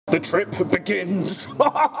The trip begins.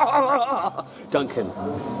 Duncan,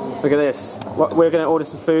 look at this. We're going to order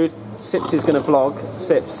some food. Sips is going to vlog.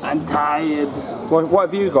 Sips. I'm tired. What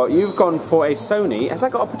have you got? You've gone for a Sony. Has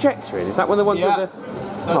that got a projector in? Is that one of the ones with the...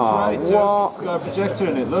 That's right, what? It's got a projector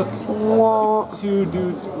in it, look. What? It's two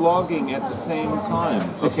dudes vlogging at the same time.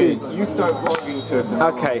 This Okay, is... you start vlogging, Turps, and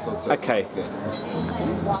Okay.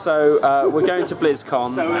 So, we're going to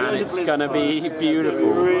Blizzcon, and it's going to be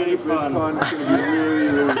beautiful. Really fun.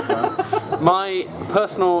 Really fun. My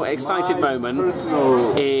personal excited moment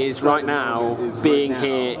is right now being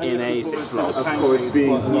here in a Sips vlog. Of course,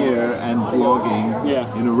 being here and vlogging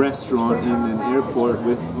in a restaurant in an airport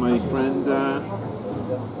with my friend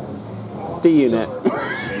D-Unit.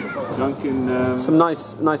 Duncan. Some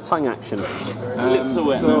nice tongue action.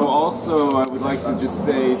 So also, I would like to just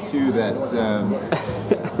say too that.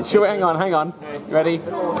 Sure, hang on. Ready?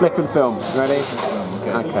 Flip and film. Ready?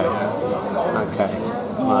 Okay.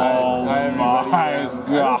 Oh my god!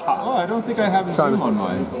 Oh, I don't think I have a zoom on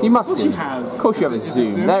mine. You must do. Have. Of course you have a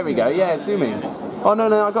zoom. There we go. Yeah, zoom in. Oh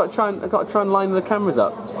no, I got to try and line the cameras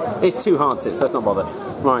up. It's too hard, Sips. Let's not bother.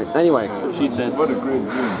 Right. Anyway, She said, "What a great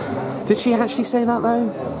zoom." did she actually say that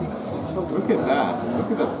though? Look at that.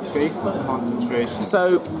 Look at the face of concentration.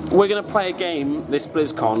 So, we're going to play a game this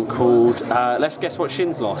BlizzCon called Let's Guess What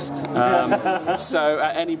Shin's Lost. So,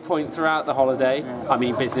 at any point throughout the holiday,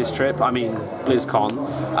 business trip, BlizzCon,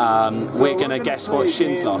 we're going to guess what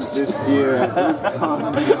Shin's lost. This year at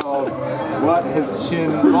BlizzCon called What Has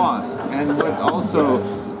Sjin Lost? And what also,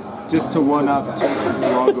 just to one up Turps'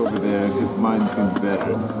 vlog over there, because mine's going to be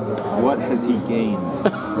better. What has he gained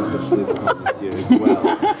from BlizzCon this year as well?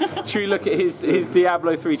 Should we look at his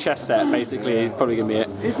Diablo 3 chess set, basically, is probably going to be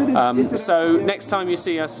it. So next time you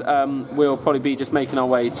see us, we'll probably be just making our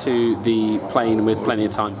way to the plane with plenty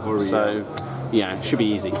of time. So, yeah, it should be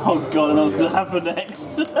easy. Oh god, I know what's going to happen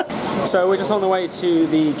next. So we're just on the way to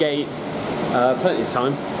the gate. Plenty of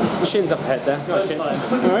time. Shin's up ahead there. Go on, Shin.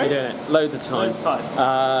 You're doing it. Loads of time.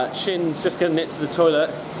 Shin's just going to nip to the toilet.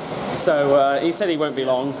 So he said he won't be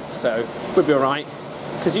long, so we'll be alright.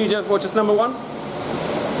 Because you just number one?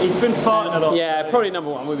 He's been farting a lot. Yeah, probably number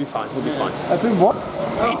one. We'll be fine. I've been what?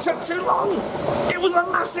 It took too long. It was a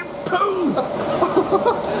massive poo.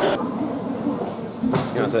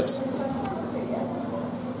 Hang on, Sips.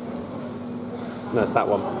 No, it's that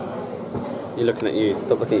one. You're looking at you.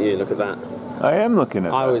 Stop looking at you. Look at that. I am looking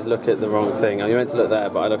at I always look at the wrong thing. You're meant to look there,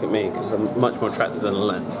 but I look at me because I'm much more attractive than a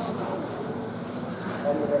lens.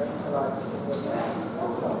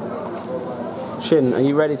 Shin, are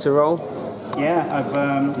you ready to roll? Yeah, I've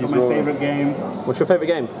got my favourite game. What's your favourite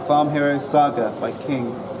game? Farm Hero Saga by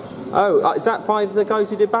King. Oh, is that by the guys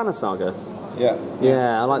who did Banner Saga? Yeah.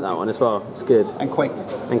 Yeah, I like that one as well. It's good. And Quake.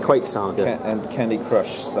 And Quake Saga. And Candy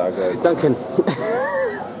Crush Saga. Duncan.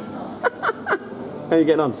 How are you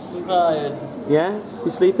getting on? I'm tired. Yeah?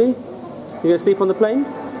 You sleepy? You going to sleep on the plane?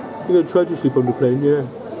 You're going to try to sleep on the plane, yeah.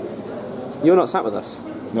 You're not sat with us?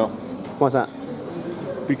 No. Why's that?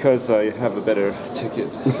 Because I have a better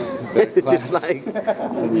ticket. Better class Just like...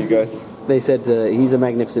 than you guys. They said he's a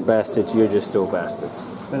magnificent bastard, you're just all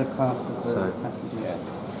bastards. Better class of passenger. Yeah.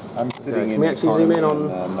 I'm sitting in. Can we actually zoom in on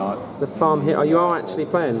not the farm here? Oh, you are actually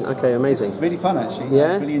playing? Okay, amazing. It's really fun actually.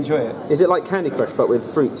 Yeah? I really enjoy it. Is it like Candy Crush but with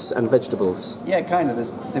fruits and vegetables? Yeah, kind of.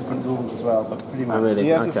 There's different rules as well, but pretty much. Oh, really? Do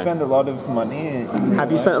you have Okay. to spend a lot of money?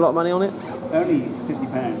 Have you spent a lot of money on it? Only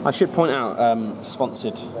 £50. I should point out,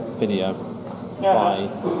 sponsored video by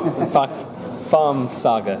Farm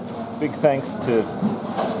Saga. Big thanks to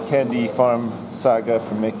Candy Farm Saga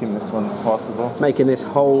for making this one possible. Making this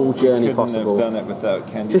whole journey Couldn't possible. have done it without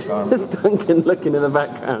Candy Just Farm. Duncan looking in the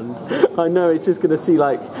background. I know, it's just going to see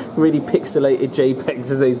like really pixelated JPEGs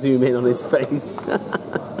as they zoom in on his face.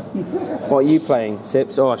 What are you playing,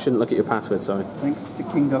 Sips? Oh, I shouldn't look at your password, sorry. Thanks to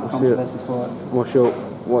King.com for their support.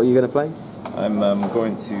 What are you going to play? I'm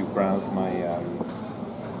going to browse my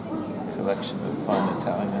collection of fun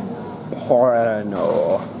Italian. Porno.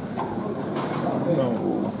 No.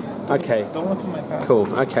 Okay. Don't look at my password. Cool.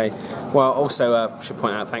 Okay. Well, also should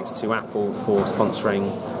point out thanks to Apple for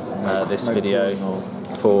sponsoring this video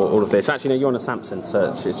for all of this. Actually, no, you're on a Samsung,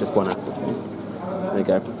 so it's just one Apple. There you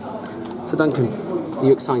go. So, Duncan, are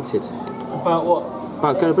you excited About what?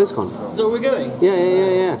 about going to BlizzCon? Is that where we're going?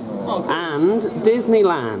 Yeah. Oh, cool. And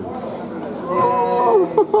Disneyland. I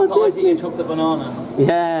like eating chocolate banana.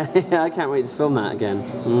 Yeah, I can't wait to film that again.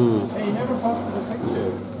 Hey, you never posted a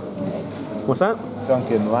picture. What's that?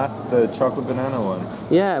 Duncan, the chocolate banana one.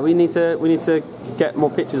 Yeah, we need to get more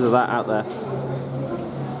pictures of that out there.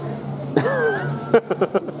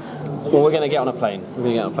 Well, we're going to get on a plane. We're going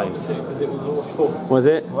to get on a plane. Because it was awful. Was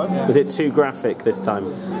it? Was it too graphic this time?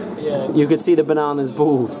 Yeah. You could see the banana's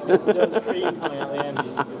balls. There was cream coming out the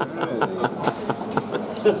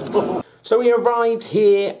end. So we arrived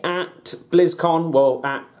here at Blizzcon, well,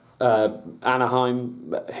 at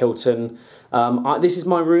Anaheim, Hilton. This is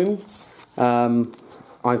my room.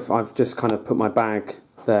 I've just kind of put my bag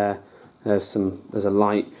there. There's a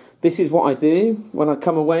light. This is what I do when I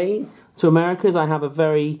come away to America. Is I have a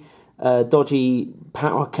very dodgy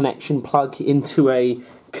power connection plug into a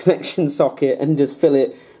connection socket and just fill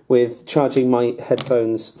it with charging my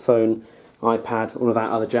headphones, phone, iPad, all of that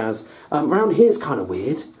other jazz. Around here is kind of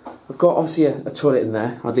weird. I've got obviously a toilet in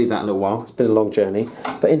there. I'll leave that a little while. It's been a long journey.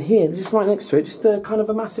 But in here, just right next to it, just a kind of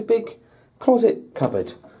a massive big closet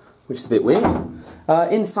cupboard, which is a bit weird.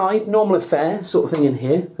 Inside, normal affair sort of thing in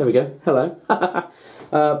here. There we go. Hello.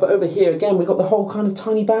 But over here, again, we've got the whole kind of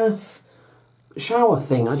tiny bath shower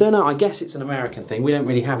thing. I don't know. I guess it's an American thing. We don't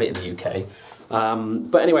really have it in the UK.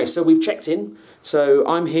 But anyway, so we've checked in. So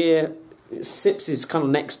I'm here. Sips is kind of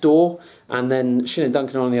next door, and then Sjin and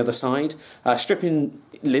Duncan are on the other side. Strippin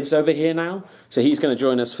lives over here now, so he's going to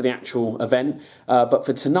join us for the actual event. But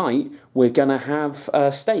for tonight, we're going to have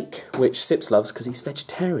steak, which Sips loves because he's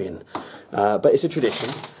vegetarian. But it's a tradition.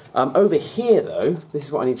 Over here, though, this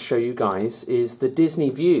is what I need to show you guys, is the Disney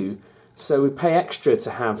view. So we pay extra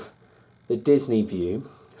to have the Disney view.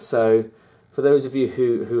 So for those of you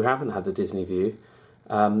who haven't had the Disney view,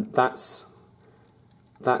 that's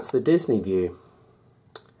the Disney view.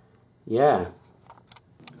 Yeah.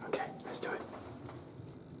 Okay, let's do it.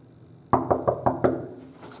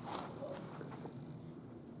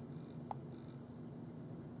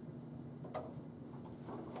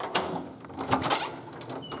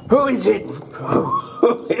 Who is it?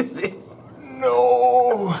 Who is it?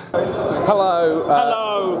 No. Hello.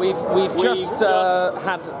 Hello. We've just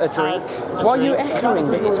had a drink. Why are you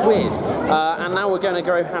echoing? It's weird. And now we're going to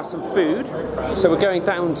go have some food. So we're going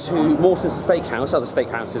down to Morton's Steakhouse. Other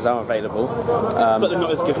steakhouses are available, but they're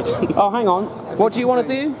not as good. Oh, hang on. What do you want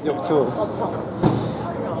to do?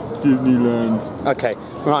 Disneyland. Okay,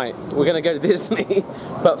 right. We're going to go to Disney,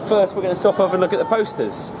 but first we're going to stop over and look at the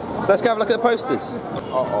posters. So let's go have a look at the posters.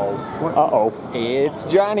 Uh-oh. It's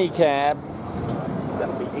Johnny Cab.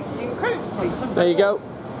 There you go.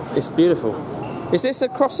 It's beautiful. Is this a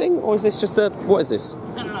crossing, or is this just a... What is this?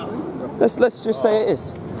 I don't know. Let's just say it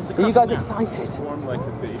is. Are you guys excited? Swarm like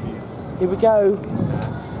the babies. Here we go.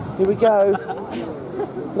 Here we go.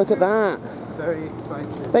 Look at that. Very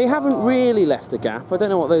excited. They haven't really left a gap. I don't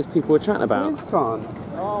know what those people were chatting about. Blizzcon.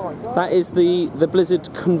 Oh my god. That is the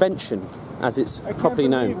Blizzard convention, as it's properly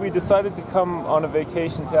known. We decided to come on a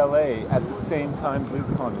vacation to LA at the same time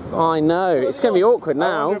BlizzCon was on. I know. It's going to be awkward I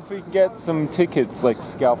now. wonder if we can get some tickets, like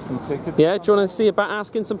scalp some tickets. Yeah, do you want to see about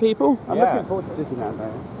asking some people? I'm looking forward to Disneyland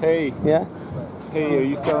though. Hey, Yeah. hey, are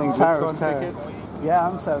you selling BlizzCon tickets? Yeah,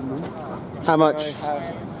 I'm selling them. How much?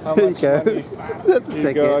 How Here you much go. money? That's a Here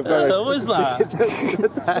you go, I've ticket. got What was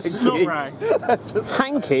that? That's Not hanky. right.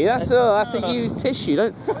 Hanky? That's a used tissue.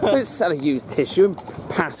 Don't sell a used tissue and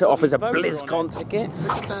pass it off as a BlizzCon ticket.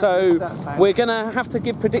 So we're gonna have to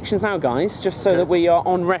give predictions now, guys, just so that we are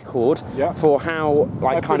on record for how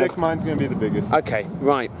I predict mine's going to be the biggest. Okay,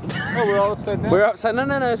 right. Oh, we're all upside down? We're upside. No,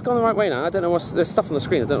 it's gone the right way now. I don't know what's there's stuff on the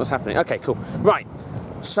screen. I don't know what's happening. Okay, cool. Right.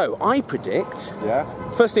 So I predict,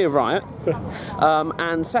 firstly a riot,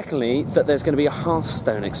 and secondly that there's going to be a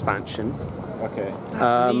Hearthstone expansion. Okay.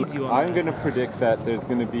 That's an easy one. I'm going to predict that there's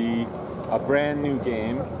going to be a brand new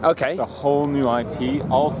game. Okay. The whole new IP.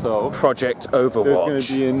 Also, Project Overwatch. there's going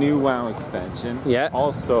to be a new WoW expansion. Yeah.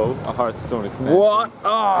 Also, a Hearthstone expansion. What? And Oh,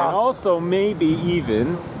 also, maybe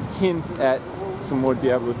even hints at some more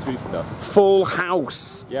Diablo 3 stuff. Full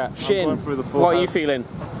house. Yeah, I'm Sjin, going for the full what are you house. feeling?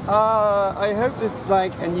 I hope there's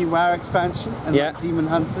like a new WoW expansion and Yeah. like Demon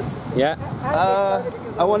Hunters. Yeah.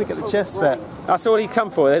 I want to get the chess set. That's all he's come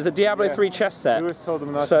for. There's a Diablo 3 chess set. Lewis told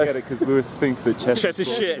him not So- to get it because Lewis thinks that chess Chess is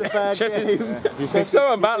bullshit. shit. It's a bad Chess is game. it's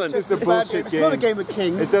so unbalanced. It's a It's a bad bullshit game. It's not a game of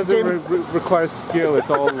kings. It It's a doesn't game of- require skill, it's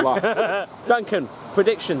all luck. Duncan,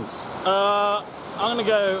 predictions. I'm going to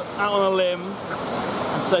go out on a limb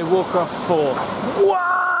and say Warcraft 4. What?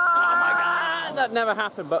 That never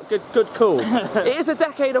happened, but good call. It is a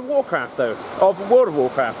decade of Warcraft, though, of World of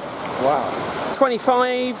Warcraft. Wow.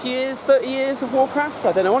 25 years, 30 years of Warcraft?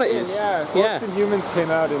 I don't know what it is. Yeah, Orcs and Humans came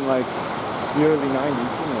out in like the early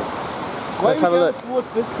 90s, didn't it? Why Let's are have we a going look. towards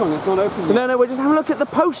BlizzCon? It's not open yet. No, we're just having a look at the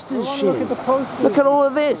posters, Look shit. at the posters. Look at all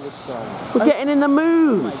of this. We're getting in the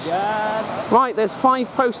mood. God. Right, there's 5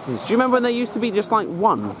 posters. Do you remember when there used to be just like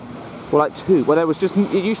one? Well, like 2. Well, there was just,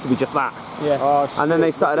 it used to be just that. Yeah. Oh, And then they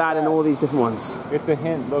shit, started look at adding that. all these different ones. It's a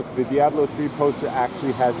hint. Look, the Diablo 3 poster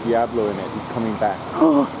actually has Diablo in it. He's coming back.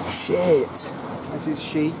 Oh, shit. Actually, it's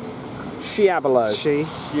she. Shiabolo. She.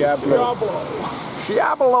 Diablo.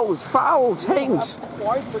 Shiabolo's foul taint.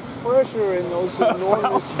 Quite the treasure in those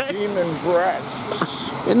enormous demon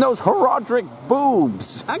breasts. In those Herodric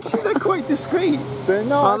boobs. Actually, they're quite discreet. They're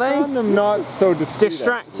not. Are I they? found them not so discreet.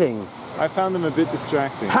 Distracting. I found them a bit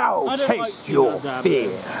distracting. How I don't taste like your female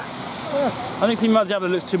fear? I think female Diablo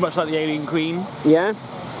looks too much like the Alien Queen. Yeah?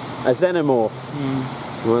 A xenomorph.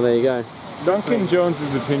 Well, there you go. Duncan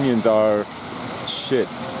Jones's opinions are shit.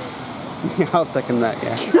 I'll second that,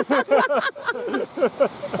 yeah.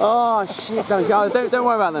 Oh, shit. Don't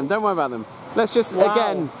worry about them. Don't worry about them. Let's just,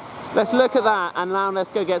 again, let's look at that and now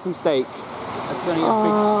let's go get some steak. That's going to get a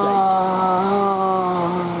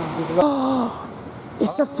big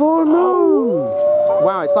It's a full moon!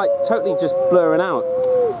 Wow, it's like totally just blurring out.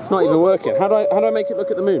 It's not even working. How do I make it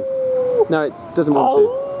look at the moon? No, it doesn't want to.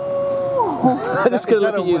 I'm just gonna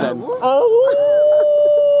look at you then.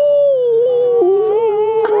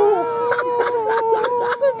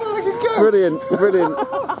 Brilliant, brilliant.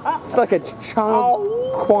 It's like a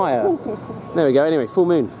child's choir. There we go. Anyway, full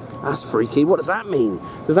moon. That's freaky. What does that mean?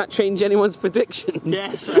 Does that change anyone's predictions?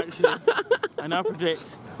 Yes, actually. I now predict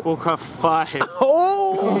Warcraft 5.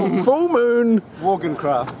 Oh, full moon.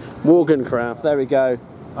 Worgencraft. Worgencraft. There we go.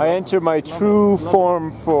 I enter my true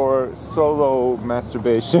form for solo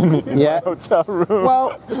masturbation in my hotel room.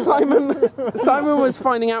 Well, Simon was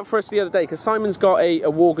finding out for us the other day because Simon's got a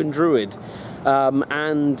Worgen druid,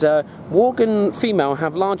 and Worgen female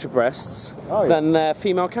have larger breasts than their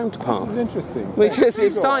female counterpart. This is interesting. Which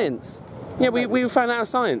is science. Yeah, we found out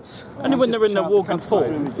science. Only when they're in the Worgen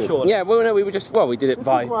form, sure. Yeah, well, no, we did it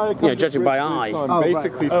by, judging by eye.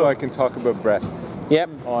 Basically, so I can talk about breasts. Yep.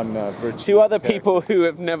 On virtual To other people who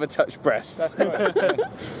have never touched breasts. That's right.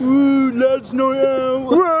 Ooh, let's know out.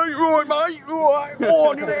 Right, mate. Right,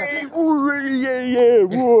 on it. Ooh, yeah.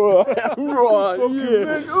 Right,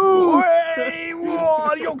 yeah. Ooh, hey,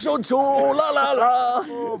 what? Yogs on tour. La la la.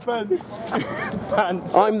 Oh,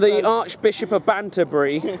 Pants. I'm the Archbishop of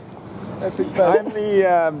Banterbury. I'm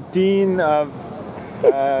the Dean of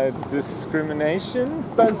Discrimination.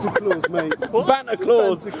 Banter claws, mate. Banter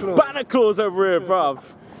claws. Banter claws over here, bruv.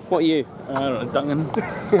 What are you? I don't know, Duncan.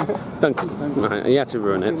 Duncan. Right, you had to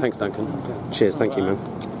ruin it. Thanks, Duncan. Cheers, thank you,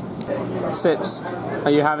 man. Sips,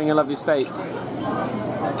 are you having a lovely steak?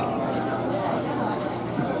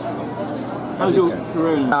 How's your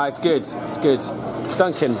room? It's good. It's good.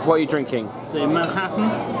 Duncan, what are you drinking? Say Manhattan.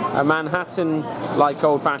 A Manhattan, like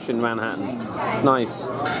old-fashioned Manhattan. Nice.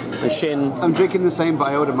 And Sjin. I'm drinking the same, but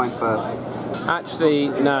I ordered mine first. Actually,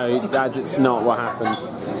 no, that's not what happened.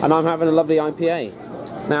 And I'm having a lovely IPA.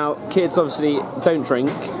 Now, kids obviously don't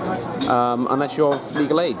drink unless you're of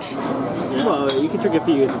legal age. Well, you can drink a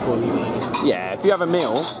few years before legal age. Yeah, if you have a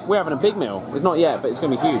meal, we're having a big meal. It's not yet, but it's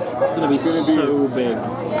going to be huge. It's going to be so big.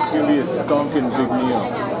 It's going to be a stonking big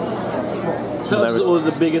meal. Turps is ordered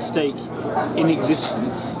the biggest steak in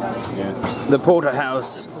existence. Yeah. The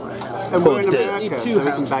porterhouse. And we're in Porter. America, Two so we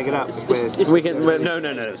can house. bag it up. We can.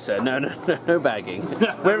 No, sir. No bagging.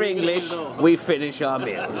 We're English. We finish our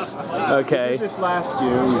meals. We Okay. did this last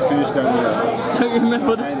year, we finished our meals, Don't you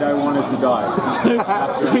remember the, and I wanted to die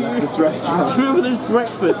after I left this restaurant. remember this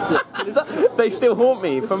breakfast? They still haunt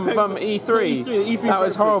me from E3. E3 That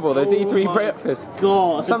was horrible. Those Oh E3 my breakfasts.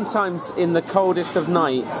 God. Sometimes in the coldest of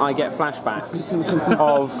night, I get flashbacks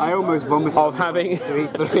of I almost vomited. of having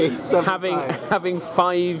having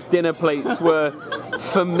 5 dinner plates worth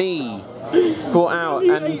for me brought out,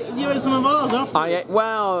 You and ate some of ours after. I ate,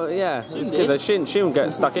 well, yeah, it's good. The Sjin would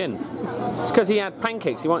get stuck in. It's because he had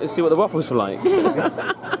pancakes. He wanted to see what the waffles were like.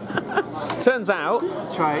 Turns out,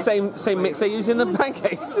 Try it. same mix they use in the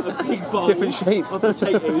pancakes. A big bowl Different shape. of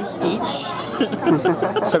potatoes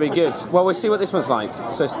each. So be good. Well, we'll see what this one's like.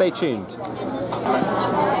 So stay tuned.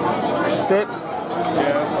 Sips.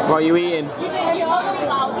 What are you eating?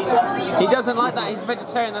 He doesn't like that. He's a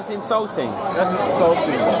vegetarian. That's insulting. That's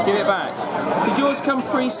insulting. Give it back. Did yours come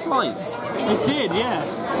pre-sliced? It did, yeah.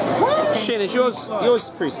 Sjin, is yours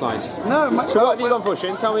pre-sliced? No, my, So what have you gone for,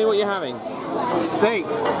 Sjin? Tell me what you're having. steak.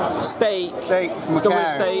 Steak. Steak from It's gone with a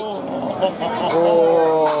steak.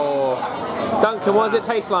 Oh. Duncan, what does it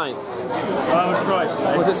taste like? I haven't tried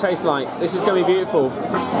today. What does it taste like? This is going to be beautiful.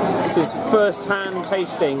 This is first-hand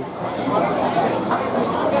tasting.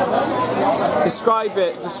 Describe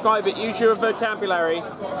it. Use your vocabulary.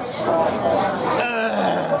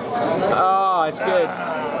 Oh, it's good.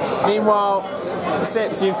 Meanwhile,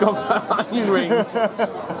 Sips, you've gone for onion rings. Look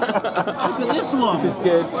at this one. Which is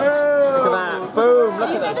good. Look at that. Boom, look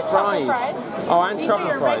at those fries. Oh, and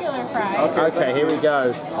truffle fries. Okay, here we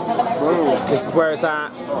go. This is where it's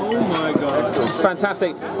at. Oh my god. It's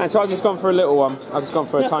fantastic. And so I've just gone for a little one. I've just gone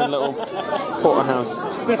for a tiny little porterhouse.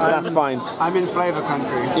 That's fine. I'm in flavour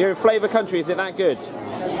country. You're in flavour country. Is it that good?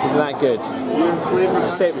 Is it that good?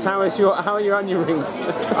 Sips, how are your onion rings?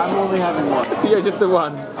 I'm only having one. You're just the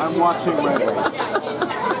one. I'm watching Redley.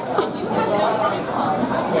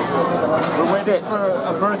 We're waiting Sips. for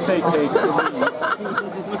a birthday cake for me.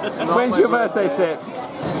 When's your birthday, Sips?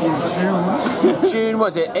 In June. June,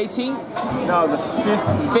 what's it, 18th? No, the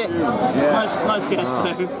 5th. 5th. Yeah. Nice guess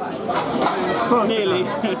though. Nearly.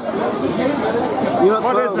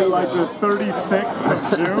 What is it, like the 36th of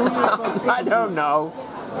June? I don't know.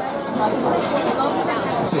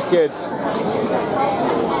 This is good.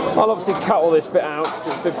 I'll obviously cut all this bit out because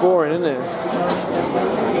it's a bit boring, isn't it?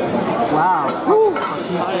 Wow.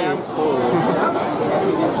 I am full.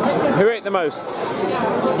 Who ate the most? I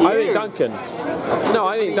think Duncan. No,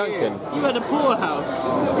 I think Duncan. You had a porterhouse.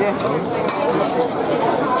 Yeah.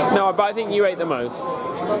 No, but I think you ate the most.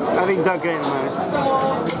 I think Duncan ate the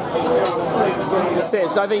most.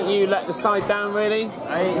 Sips, I think you let the side down, really.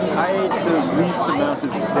 I ate the least amount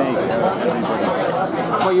of steak.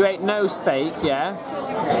 Well, you ate no steak, yeah?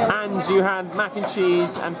 And you had mac and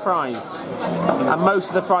cheese and fries. And most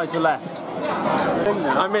of the fries were left.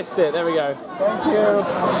 I missed it, there we go. Thank you.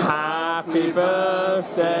 Happy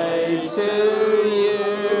birthday to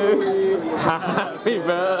you. Happy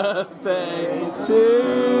birthday to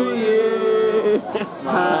you.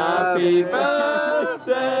 Happy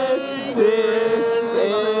birthday, dear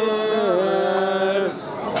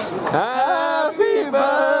Sips. Happy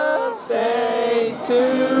birthday to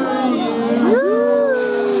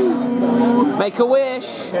you. Make a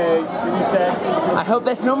wish. Okay, give me a sec. I hope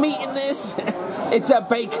there's no meat in this. It's a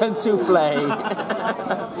bacon souffle.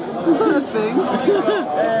 Is that a thing?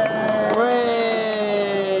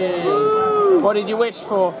 Hooray! What did you wish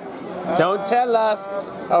for? Don't tell us,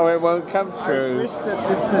 or it won't come I true. wish that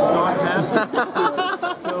this had not happened.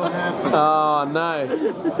 It's still happening. Oh no.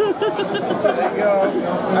 There you go.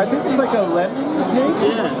 I think it's like a lemon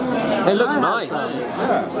cake. Yeah. It looks nice.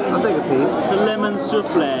 I'll take a piece. It's a lemon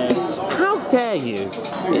souffle. How dare you?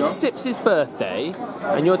 It's Sips' birthday,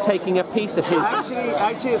 and you're taking a piece of his...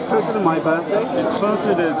 Actually, it's closer to my birthday. It's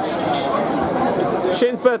closer to...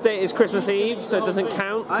 Shin's birthday is Christmas Eve, so it doesn't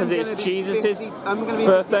count, because it's Jesus' I'm going to be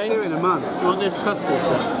birthday. 52 in a month. You want this custard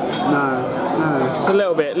stuff? No. Just a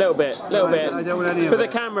little bit. I don't want any of For the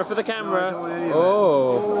it. camera, for the camera. No, I don't want any of it.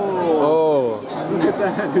 Oh. Look at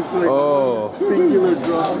that. It's like Oh. singular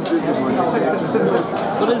drop of discipline.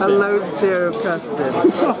 What is A it? lone tier of custard.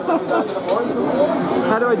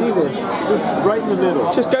 How do I do this? Just right in the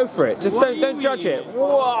middle. Just go for it. Just What do you don't judge mean? it.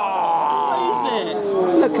 Whoa! What is it?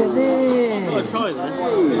 Look at this. I'll try this.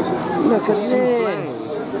 Look at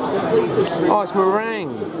this. Oh, it's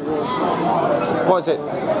meringue. What is it?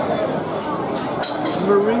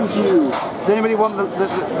 Meringue. Does anybody want the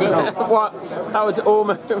no. What? That was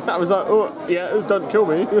almost. That was like, oh yeah, it doesn't kill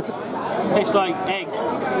me. Tastes like egg.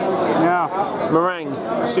 Yeah. Meringue,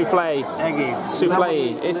 souffle, Eggy.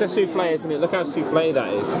 souffle. It's a souffle, isn't it? Look how souffle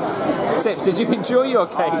that is. Sips, did you enjoy your I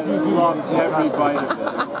cake? loved every bite of it.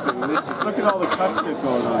 Just look at all the custard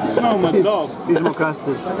going on here. Oh my god. Need more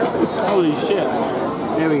custard. Holy shit.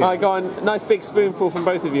 There we go. I got a nice big spoonful from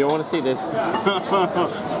both of you. I want to see this.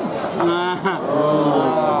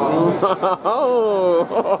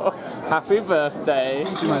 Oh, happy birthday.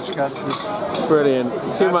 Too much custard. Brilliant.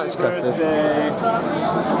 Too much Happy custard. birthday.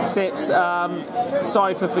 Sips,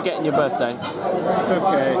 sorry for forgetting your birthday. It's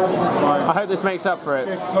okay. It's fine. I hope this makes up for it.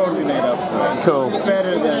 It's totally made up for it. Cool. It's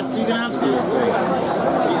better than... You can have some. I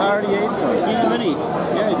already ate some. You have any?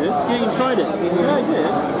 Yeah, I did. You even tried it. Yeah, I did.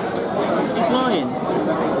 He's lying.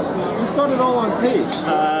 He's got it all on tape.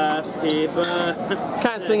 Happy birthday.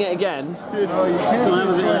 Can't sing it again. No, you can't do it.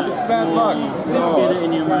 It's bad luck. Get it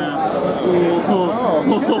in your mouth. Oh,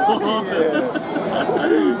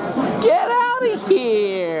 Get out of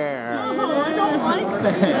here! I don't like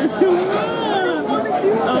that. I don't want to do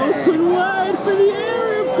that. Open wide for the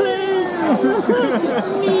airplane.